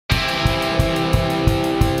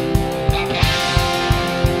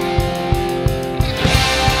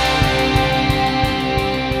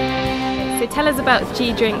tell us about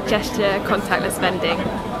G-Drink Gesture contactless vending.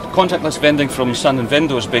 Contactless vending from Sun and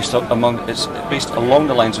Vendo is based along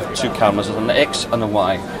the lines of two cameras, an X and a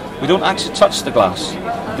Y. We don't actually touch the glass.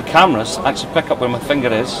 The cameras actually pick up where my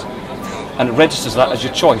finger is and it registers that as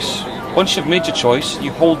your choice. Once you've made your choice,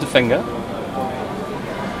 you hold the finger.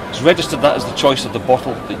 It's registered that as the choice of the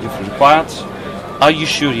bottle that you've required. Are you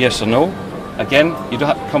sure, yes or no? Again, you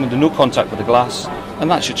don't have to come into no contact with the glass,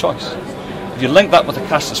 and that's your choice. If you link that with a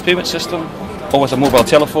cashless payment system or with a mobile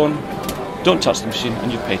telephone, don't touch the machine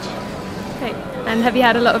and you've paid. Okay. And have you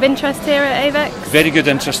had a lot of interest here at AVEX? Very good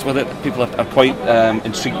interest with it. People are quite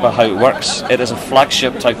intrigued by how it works. It is a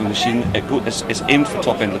flagship type of machine. It's aimed for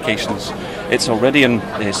top-end locations. It's already in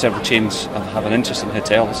several chains and have an interest in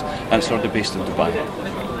hotels, and it's already based in Dubai.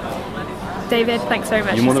 David, thanks very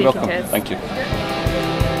much You're more for than speaking welcome. to us. Thank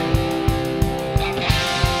you.